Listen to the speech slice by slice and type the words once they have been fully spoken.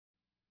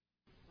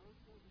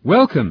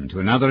Welcome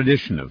to another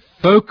edition of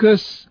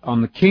Focus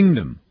on the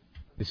Kingdom.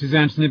 This is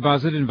Anthony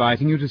Buzzard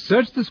inviting you to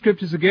search the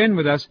Scriptures again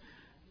with us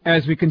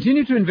as we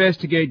continue to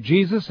investigate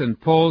Jesus and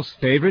Paul's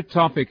favorite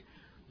topic,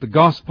 the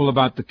gospel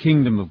about the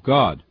kingdom of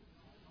God.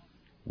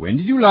 When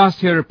did you last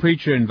hear a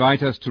preacher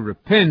invite us to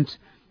repent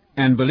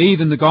and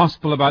believe in the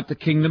gospel about the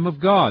kingdom of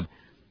God,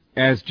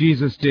 as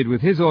Jesus did with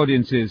his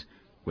audiences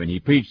when he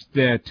preached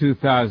there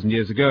 2,000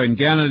 years ago in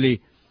Galilee?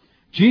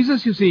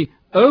 Jesus, you see,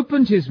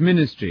 opened his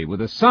ministry with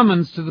a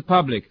summons to the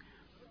public.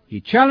 He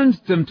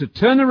challenged them to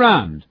turn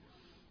around,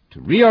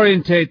 to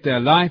reorientate their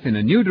life in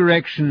a new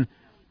direction,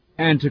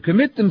 and to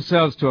commit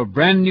themselves to a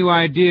brand new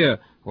idea,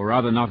 or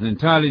rather not an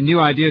entirely new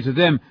idea to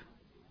them,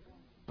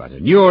 but a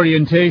new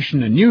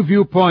orientation, a new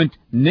viewpoint,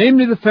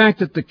 namely the fact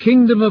that the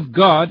kingdom of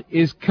God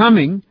is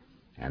coming,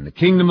 and the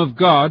kingdom of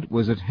God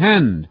was at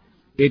hand.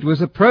 It was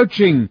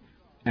approaching,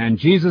 and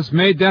Jesus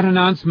made that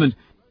announcement.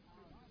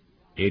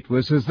 It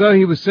was as though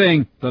he was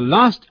saying, the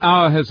last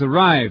hour has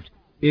arrived.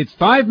 It's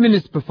 5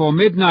 minutes before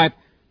midnight.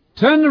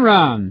 Turn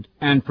around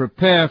and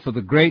prepare for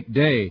the great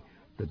day,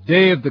 the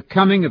day of the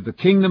coming of the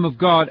kingdom of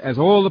God, as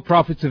all the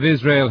prophets of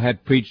Israel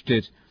had preached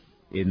it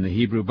in the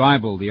Hebrew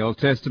Bible, the Old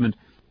Testament.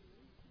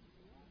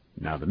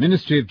 Now, the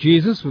ministry of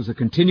Jesus was a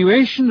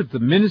continuation of the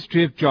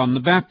ministry of John the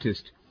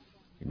Baptist.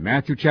 In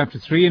Matthew chapter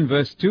 3 and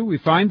verse 2, we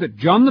find that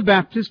John the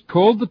Baptist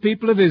called the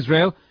people of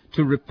Israel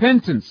to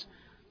repentance.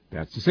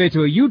 That's to say,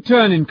 to a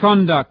U-turn in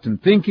conduct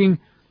and thinking,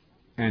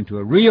 and to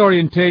a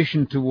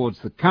reorientation towards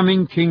the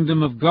coming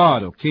kingdom of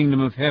God, or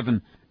kingdom of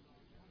heaven.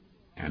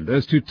 And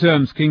those two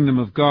terms, kingdom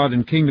of God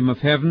and kingdom of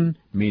heaven,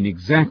 mean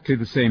exactly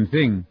the same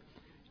thing.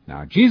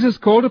 Now, Jesus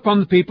called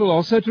upon the people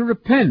also to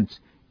repent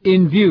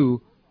in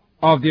view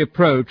of the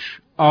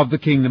approach of the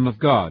kingdom of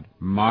God.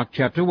 Mark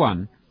chapter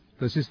 1,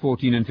 verses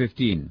 14 and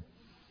 15.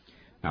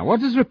 Now,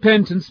 what does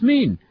repentance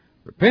mean?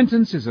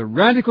 Repentance is a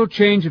radical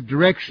change of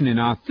direction in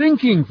our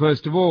thinking,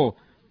 first of all,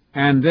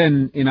 and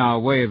then in our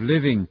way of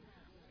living.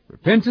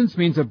 Repentance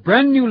means a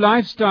brand new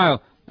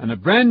lifestyle and a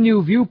brand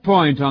new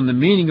viewpoint on the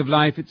meaning of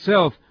life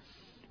itself.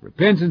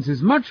 Repentance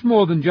is much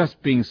more than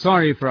just being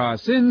sorry for our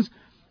sins,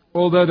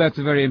 although that's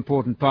a very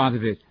important part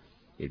of it.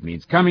 It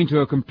means coming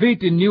to a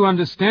completely new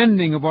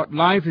understanding of what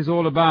life is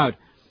all about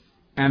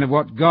and of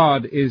what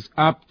God is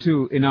up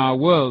to in our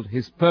world,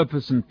 his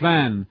purpose and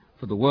plan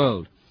for the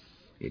world.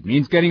 It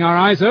means getting our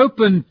eyes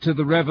open to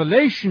the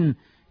revelation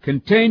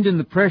contained in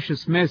the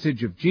precious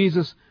message of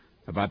Jesus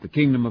about the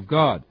kingdom of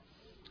God.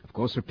 Of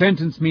course,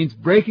 repentance means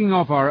breaking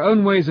off our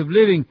own ways of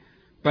living,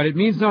 but it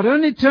means not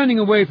only turning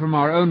away from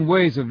our own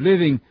ways of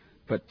living,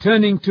 but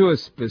turning to a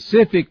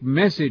specific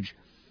message,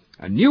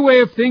 a new way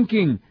of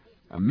thinking,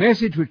 a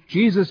message which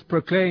Jesus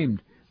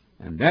proclaimed,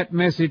 and that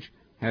message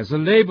has a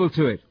label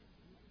to it.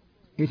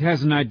 It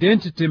has an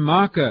identity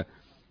marker.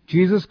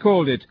 Jesus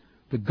called it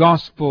the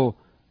gospel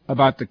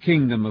about the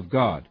kingdom of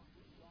God.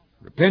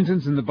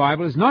 Repentance in the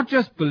Bible is not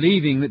just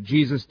believing that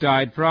Jesus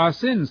died for our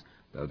sins,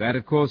 though that,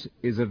 of course,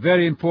 is a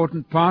very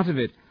important part of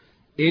it.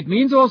 It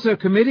means also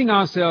committing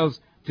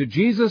ourselves to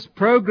Jesus'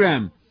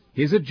 program,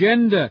 his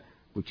agenda,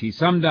 which he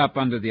summed up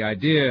under the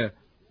idea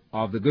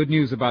of the good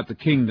news about the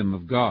kingdom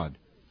of God.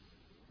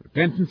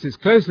 Repentance is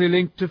closely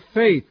linked to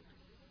faith,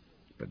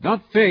 but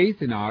not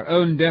faith in our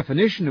own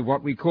definition of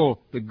what we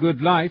call the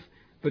good life,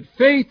 but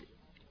faith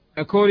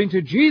according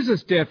to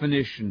Jesus'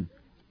 definition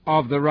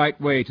of the right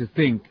way to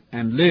think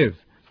and live.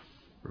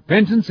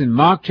 Repentance in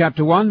Mark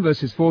chapter 1,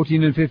 verses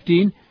 14 and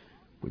 15,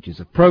 which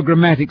is a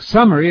programmatic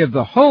summary of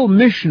the whole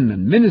mission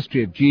and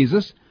ministry of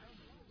Jesus,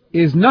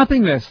 is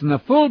nothing less than a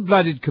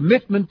full-blooded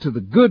commitment to the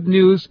good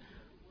news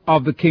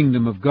of the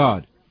kingdom of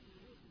God.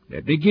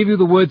 Let me give you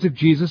the words of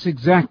Jesus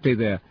exactly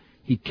there.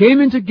 He came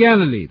into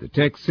Galilee, the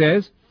text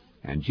says,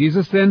 and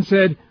Jesus then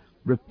said,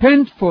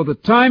 "Repent, for the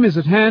time is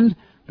at hand,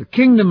 the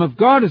kingdom of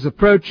God is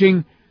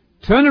approaching.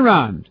 Turn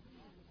around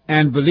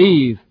and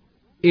believe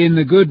in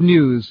the good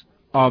news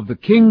of the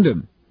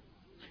kingdom."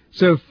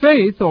 So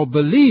faith, or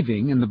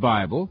believing in the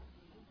Bible,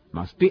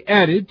 must be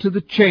added to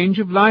the change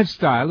of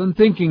lifestyle and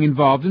thinking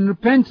involved in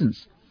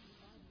repentance.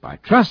 By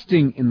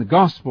trusting in the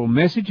gospel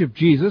message of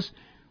Jesus,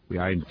 we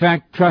are in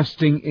fact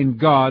trusting in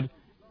God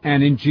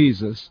and in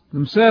Jesus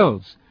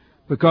themselves,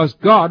 because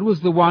God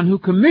was the one who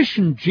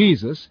commissioned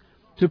Jesus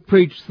to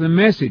preach the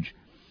message,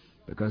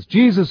 because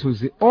Jesus was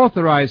the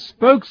authorized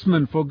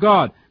spokesman for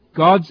God,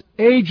 God's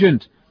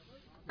agent,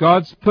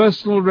 God's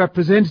personal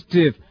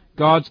representative,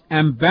 God's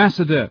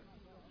ambassador.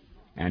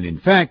 And in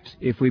fact,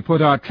 if we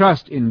put our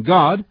trust in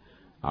God,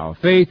 our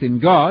faith in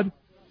God,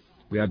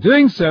 we are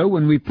doing so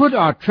when we put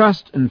our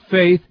trust and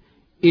faith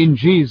in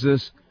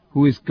Jesus,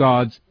 who is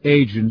God's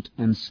agent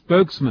and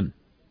spokesman.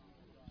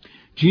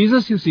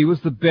 Jesus, you see,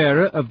 was the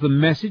bearer of the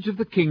message of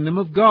the kingdom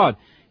of God.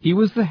 He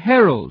was the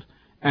herald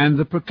and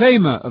the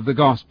proclaimer of the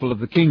gospel of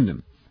the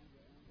kingdom.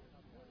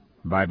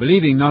 By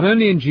believing not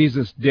only in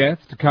Jesus'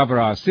 death to cover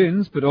our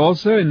sins, but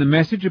also in the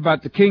message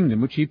about the kingdom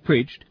which he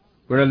preached,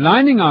 we're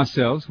aligning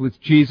ourselves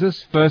with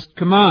Jesus' first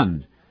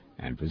command.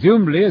 And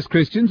presumably, as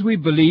Christians, we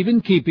believe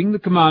in keeping the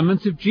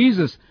commandments of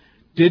Jesus.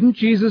 Didn't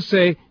Jesus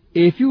say,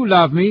 "If you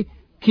love me,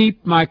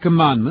 keep my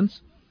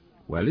commandments.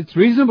 Well, it's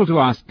reasonable to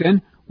ask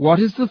then, what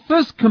is the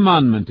first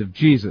commandment of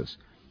Jesus?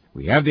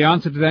 We have the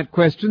answer to that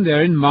question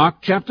there in Mark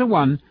chapter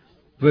 1,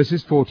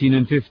 verses 14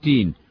 and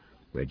 15,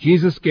 where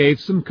Jesus gave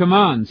some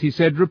commands. He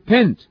said,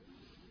 repent.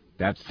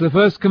 That's the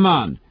first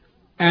command.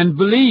 And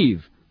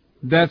believe.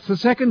 That's the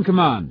second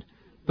command.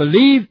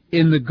 Believe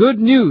in the good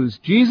news,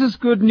 Jesus'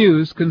 good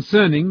news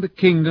concerning the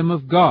kingdom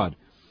of God.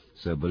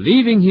 So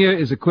believing here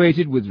is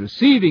equated with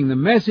receiving the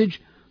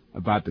message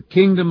about the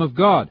kingdom of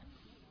God.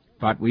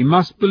 But we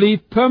must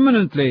believe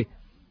permanently,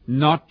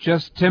 not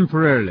just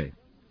temporarily.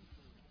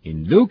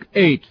 In Luke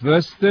 8,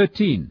 verse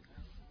 13,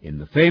 in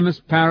the famous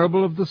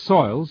parable of the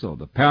soils, or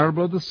the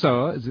parable of the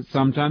sower, as it's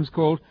sometimes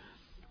called,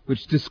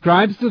 which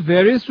describes the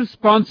various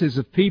responses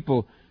of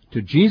people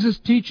to Jesus'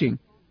 teaching,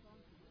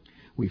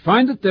 we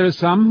find that there are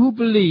some who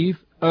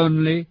believe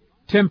only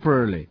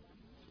temporarily.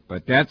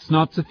 But that's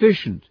not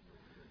sufficient,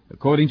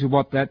 according to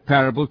what that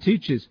parable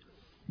teaches.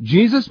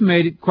 Jesus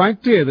made it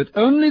quite clear that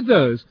only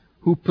those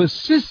who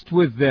persist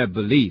with their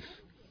belief,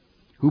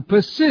 who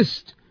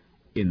persist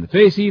in the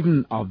face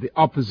even of the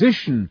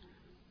opposition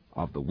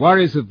of the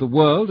worries of the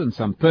world and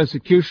some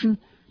persecution,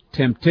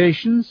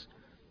 temptations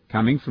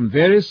coming from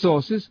various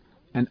sources,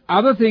 and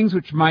other things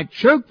which might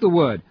choke the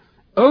word,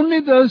 only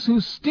those who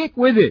stick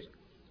with it,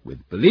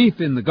 with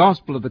belief in the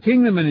gospel of the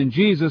kingdom and in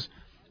Jesus,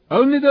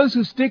 only those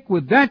who stick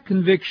with that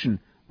conviction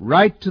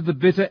right to the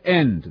bitter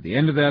end, to the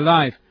end of their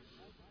life,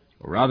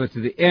 or rather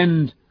to the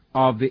end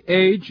of the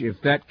age,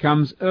 if that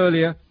comes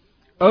earlier,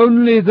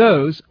 only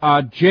those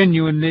are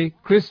genuinely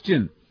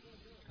Christian.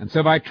 And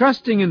so by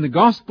trusting in the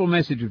gospel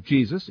message of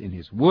Jesus, in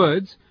his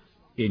words,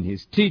 in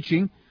his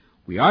teaching,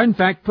 we are in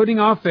fact putting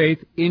our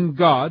faith in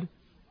God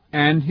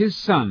and his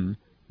Son,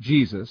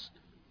 Jesus,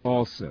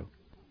 also.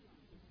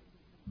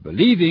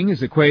 Believing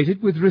is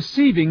equated with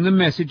receiving the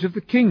message of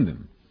the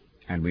kingdom,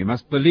 and we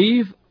must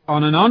believe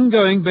on an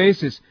ongoing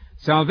basis.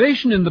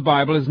 Salvation in the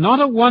Bible is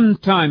not a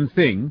one-time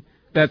thing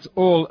that's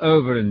all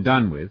over and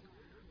done with.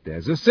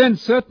 There's a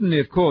sense, certainly,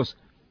 of course,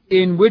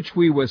 in which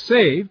we were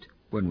saved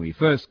when we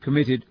first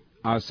committed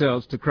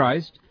ourselves to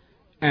Christ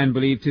and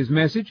believed his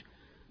message,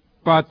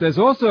 but there's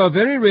also a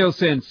very real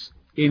sense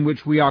in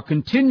which we are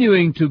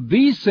continuing to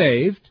be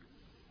saved.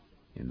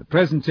 In the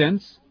present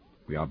tense,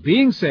 we are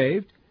being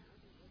saved,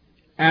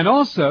 and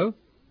also,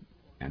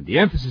 and the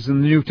emphasis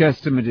in the New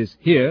Testament is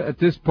here at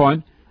this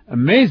point,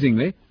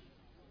 amazingly,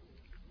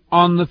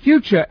 on the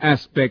future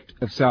aspect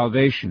of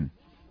salvation.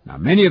 Now,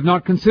 many have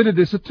not considered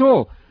this at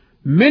all.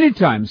 Many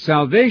times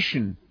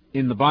salvation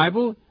in the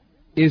Bible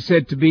is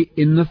said to be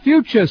in the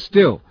future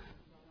still.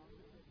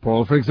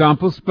 Paul, for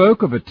example,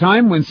 spoke of a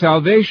time when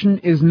salvation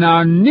is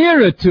now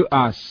nearer to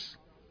us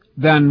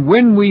than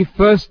when we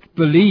first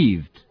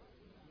believed.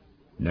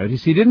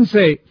 Notice he didn't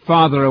say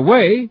farther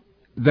away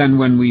than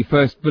when we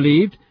first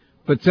believed,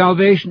 but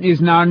salvation is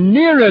now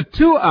nearer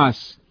to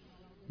us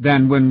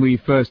than when we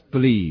first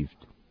believed.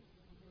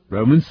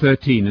 Romans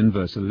 13 and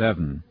verse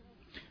 11.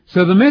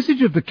 So the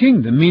message of the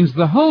kingdom means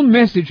the whole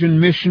message and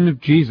mission of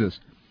Jesus.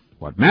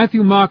 What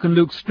Matthew, Mark, and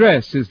Luke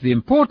stress is the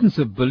importance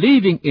of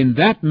believing in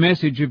that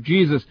message of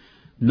Jesus,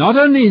 not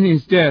only in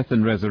his death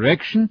and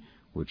resurrection,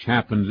 which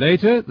happened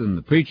later than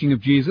the preaching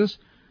of Jesus,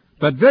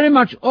 but very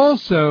much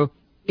also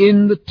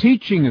in the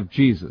teaching of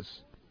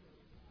Jesus.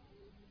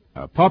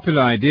 A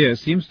popular idea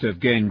seems to have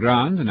gained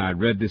ground, and I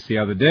read this the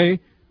other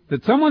day,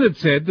 that someone had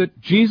said that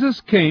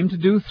Jesus came to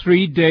do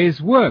 3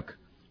 days' work,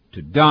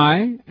 to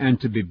die and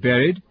to be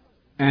buried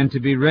and to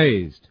be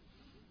raised.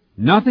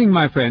 Nothing,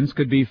 my friends,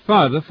 could be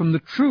farther from the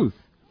truth.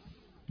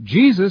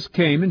 Jesus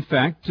came, in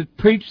fact, to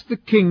preach the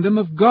kingdom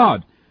of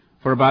God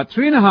for about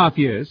 3.5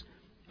 years,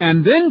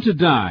 and then to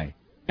die,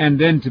 and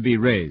then to be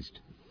raised.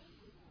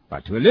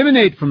 But to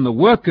eliminate from the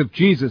work of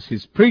Jesus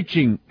his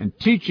preaching and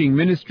teaching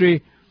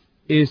ministry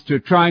is to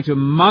try to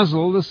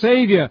muzzle the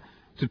Savior,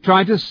 to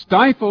try to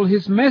stifle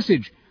his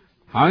message.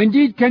 How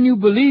indeed can you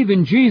believe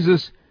in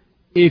Jesus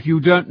if you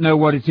don't know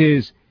what it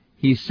is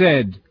he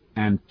said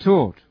and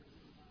taught?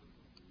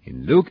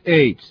 In Luke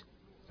 8,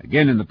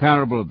 again in the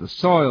parable of the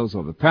soils,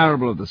 or the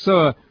parable of the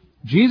sower,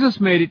 Jesus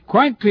made it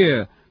quite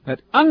clear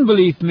that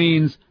unbelief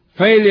means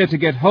failure to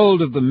get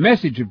hold of the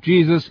message of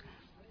Jesus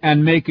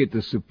and make it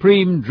the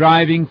supreme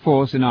driving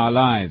force in our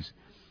lives.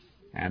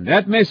 And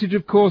that message,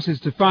 of course, is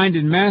defined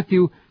in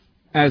Matthew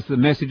as the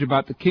message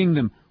about the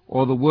kingdom,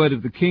 or the word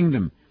of the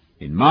kingdom.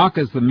 In Mark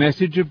as the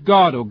message of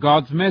God, or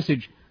God's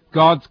message,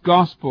 God's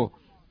gospel.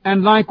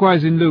 And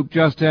likewise in Luke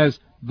just as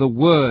the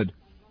word,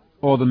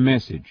 or the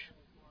message.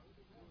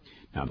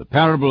 Now, the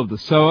parable of the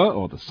sower,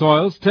 or the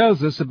soils,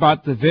 tells us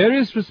about the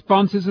various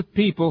responses of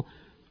people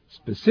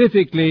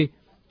specifically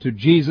to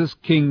Jesus'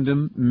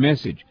 kingdom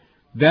message.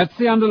 That's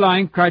the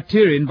underlying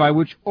criterion by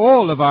which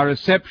all of our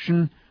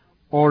reception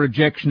or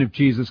rejection of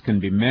Jesus can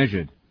be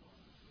measured.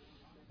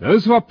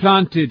 Those who are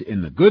planted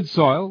in the good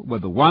soil were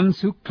the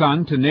ones who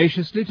clung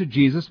tenaciously to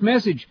Jesus'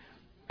 message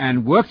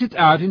and worked it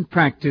out in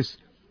practice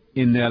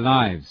in their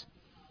lives.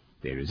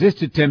 They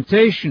resisted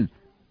temptation,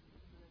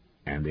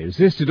 And they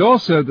resisted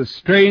also the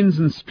strains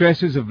and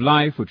stresses of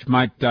life which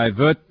might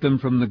divert them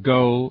from the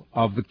goal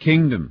of the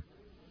kingdom.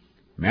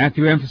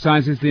 Matthew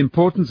emphasizes the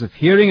importance of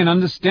hearing and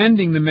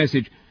understanding the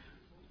message.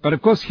 But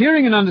of course,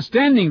 hearing and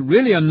understanding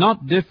really are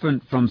not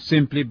different from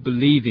simply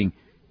believing.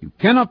 You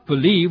cannot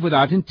believe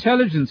without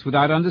intelligence,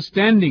 without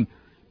understanding.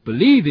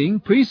 Believing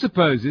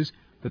presupposes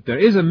that there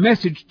is a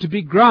message to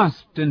be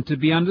grasped and to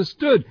be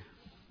understood.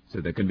 So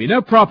there can be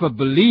no proper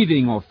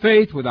believing or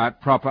faith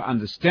without proper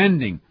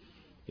understanding.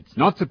 It's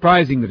not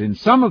surprising that in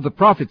some of the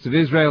prophets of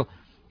Israel,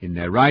 in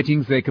their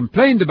writings, they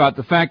complained about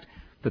the fact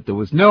that there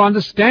was no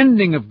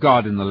understanding of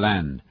God in the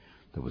land.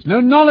 There was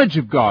no knowledge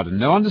of God and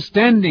no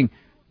understanding.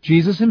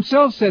 Jesus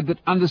himself said that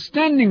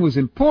understanding was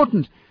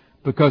important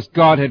because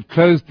God had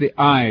closed the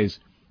eyes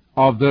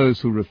of those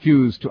who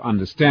refused to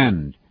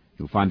understand.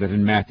 You'll find that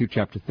in Matthew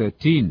chapter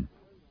 13.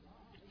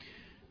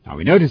 Now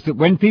we notice that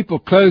when people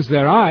close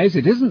their eyes,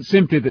 it isn't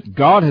simply that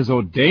God has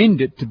ordained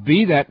it to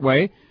be that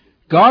way.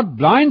 God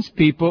blinds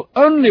people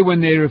only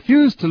when they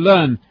refuse to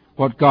learn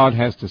what God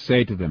has to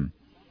say to them.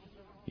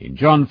 In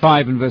John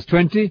 5 and verse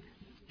 20,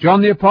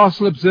 John the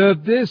Apostle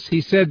observed this.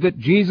 He said that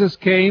Jesus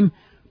came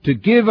to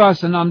give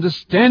us an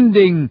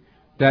understanding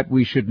that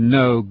we should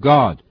know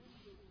God.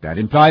 That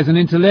implies an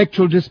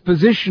intellectual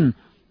disposition,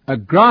 a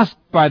grasp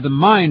by the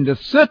mind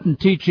of certain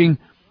teaching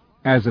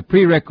as a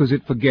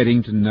prerequisite for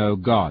getting to know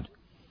God.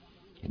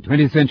 In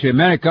 20th century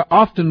America,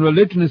 often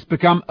religion has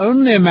become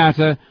only a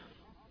matter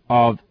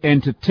of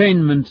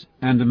entertainment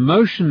and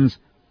emotions,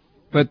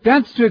 but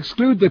that's to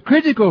exclude the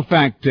critical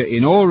factor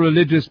in all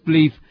religious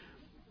belief,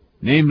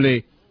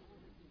 namely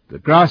the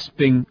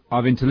grasping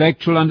of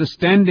intellectual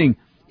understanding,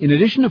 in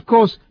addition, of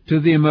course, to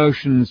the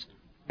emotions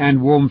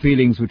and warm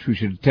feelings which we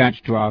should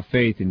attach to our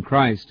faith in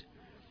Christ.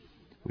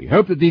 We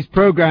hope that these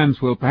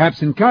programs will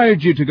perhaps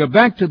encourage you to go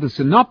back to the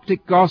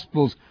synoptic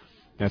Gospels,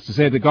 that's to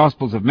say the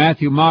Gospels of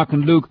Matthew, Mark,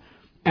 and Luke,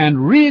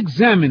 and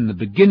re-examine the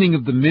beginning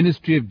of the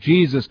ministry of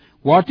Jesus.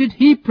 What did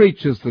he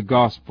preach as the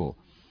gospel?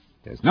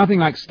 There's nothing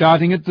like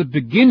starting at the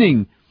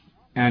beginning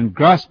and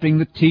grasping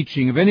the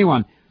teaching of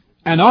anyone.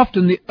 And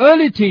often the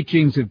early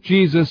teachings of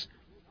Jesus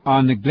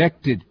are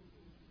neglected.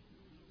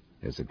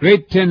 There's a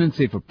great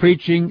tendency for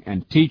preaching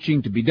and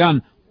teaching to be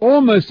done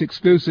almost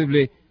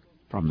exclusively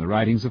from the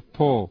writings of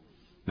Paul.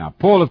 Now,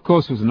 Paul, of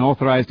course, was an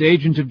authorized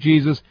agent of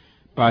Jesus,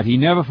 but he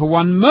never for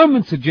one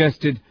moment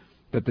suggested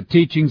that the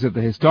teachings of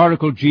the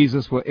historical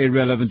Jesus were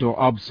irrelevant or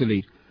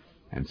obsolete.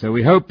 And so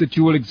we hope that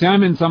you will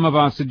examine some of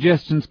our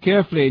suggestions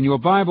carefully in your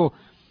Bible,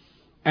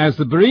 as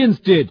the Bereans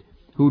did,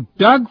 who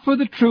dug for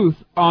the truth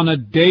on a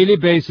daily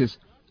basis,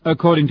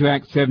 according to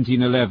Acts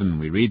 17:11.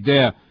 We read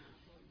there,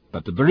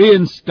 "But the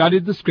Bereans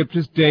studied the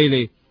Scriptures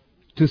daily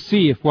to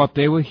see if what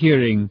they were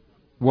hearing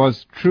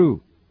was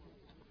true."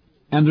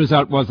 And the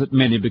result was that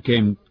many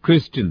became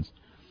Christians.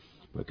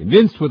 We're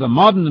convinced with a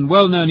modern and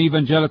well-known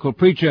evangelical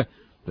preacher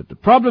that the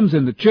problems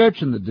in the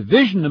church and the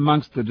division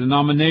amongst the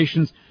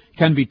denominations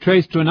can be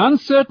traced to an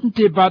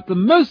uncertainty about the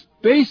most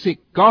basic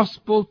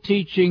gospel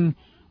teaching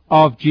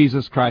of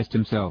Jesus Christ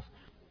himself.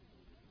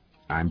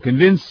 "I'm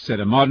convinced," said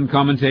a modern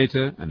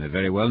commentator, and a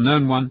very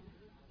well-known one,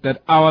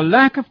 "that our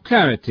lack of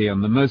clarity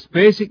on the most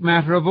basic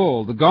matter of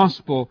all, the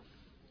gospel,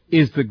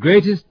 is the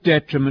greatest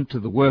detriment to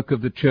the work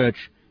of the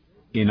church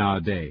in our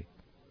day."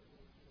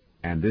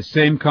 And this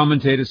same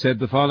commentator said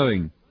the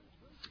following.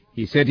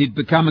 He said he'd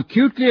become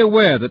acutely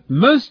aware that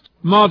most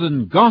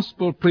modern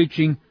gospel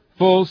preaching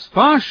falls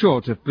far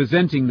short of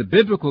presenting the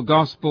biblical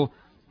gospel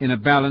in a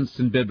balanced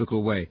and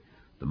biblical way.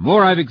 The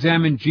more I've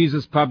examined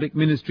Jesus' public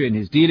ministry and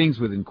his dealings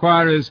with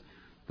inquirers,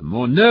 the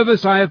more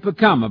nervous I have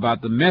become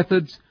about the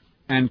methods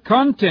and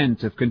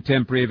content of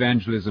contemporary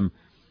evangelism.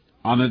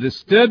 On a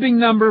disturbing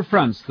number of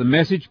fronts, the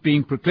message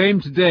being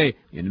proclaimed today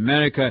in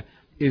America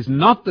is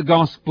not the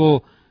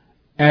gospel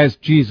as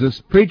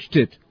Jesus preached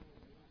it.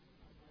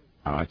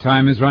 Our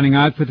time is running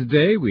out for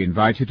today. We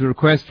invite you to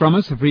request from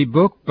us a free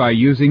book by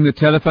using the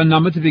telephone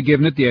number to be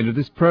given at the end of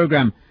this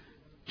program.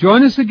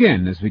 Join us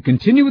again as we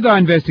continue with our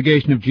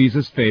investigation of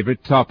Jesus'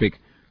 favorite topic,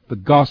 the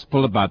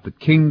gospel about the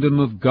kingdom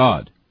of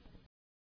God.